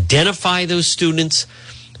to identify those students,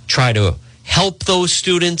 try to help those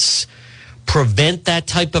students, prevent that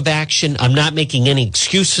type of action. I'm not making any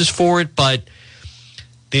excuses for it, but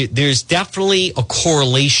there's definitely a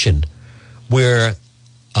correlation where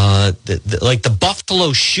the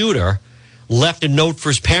Buffalo shooter left a note for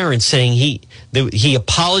his parents saying he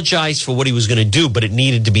apologized for what he was going to do, but it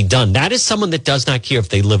needed to be done. That is someone that does not care if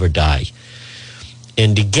they live or die.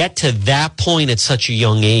 And to get to that point at such a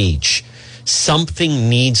young age, something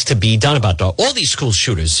needs to be done about that. All these school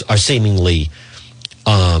shooters are seemingly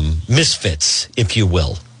misfits, if you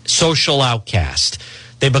will, social outcast.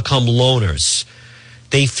 They become loners.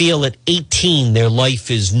 They feel at 18 their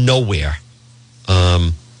life is nowhere.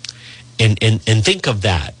 And think of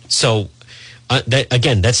that. So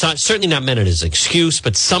that's certainly not meant as an excuse,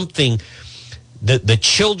 but something that the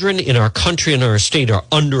children in our country and our state are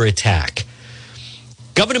under attack.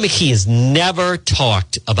 Governor McKee has never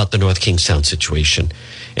talked about the North Kingstown situation,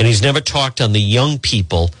 and he's never talked on the young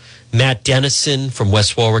people. Matt Dennison from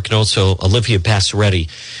West Warwick and also Olivia Passaretti,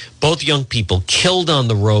 both young people killed on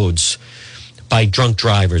the roads by drunk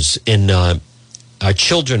drivers, and our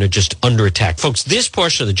children are just under attack. Folks, this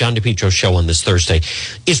portion of the John DePetro Show on this Thursday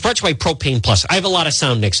is brought to you by Propane Plus. I have a lot of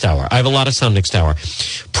sound next hour.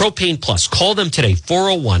 Propane Plus. Call them today,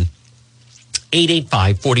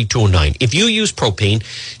 401-885-4209. If you use propane,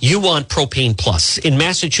 you want Propane Plus. In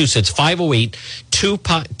Massachusetts,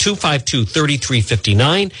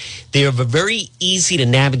 508-252-3359. They have a very easy to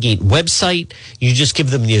navigate website. You just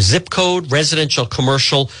give them your zip code, residential,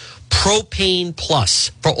 commercial, Propane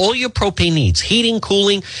Plus. For all your propane needs, heating,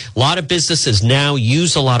 cooling. A lot of businesses now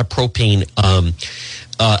use a lot of propane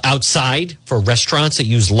outside for restaurants that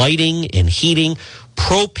use lighting and heating.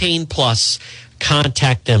 Propane Plus.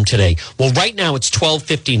 Contact them today. Well, right now it's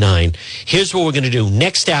 12:59. Here's what we're going to do.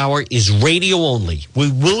 Next hour is radio only. We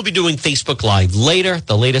will be doing Facebook Live later,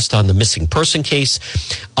 the latest on the missing person case.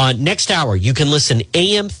 Next hour, you can listen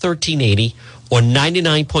AM 1380 or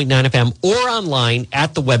 99.9 FM or online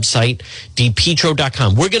at the website,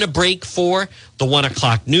 DePetro.com. We're going to break for the 1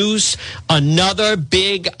 o'clock news. Another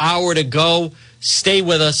big hour to go. Stay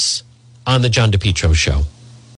with us on the John DePetro Show.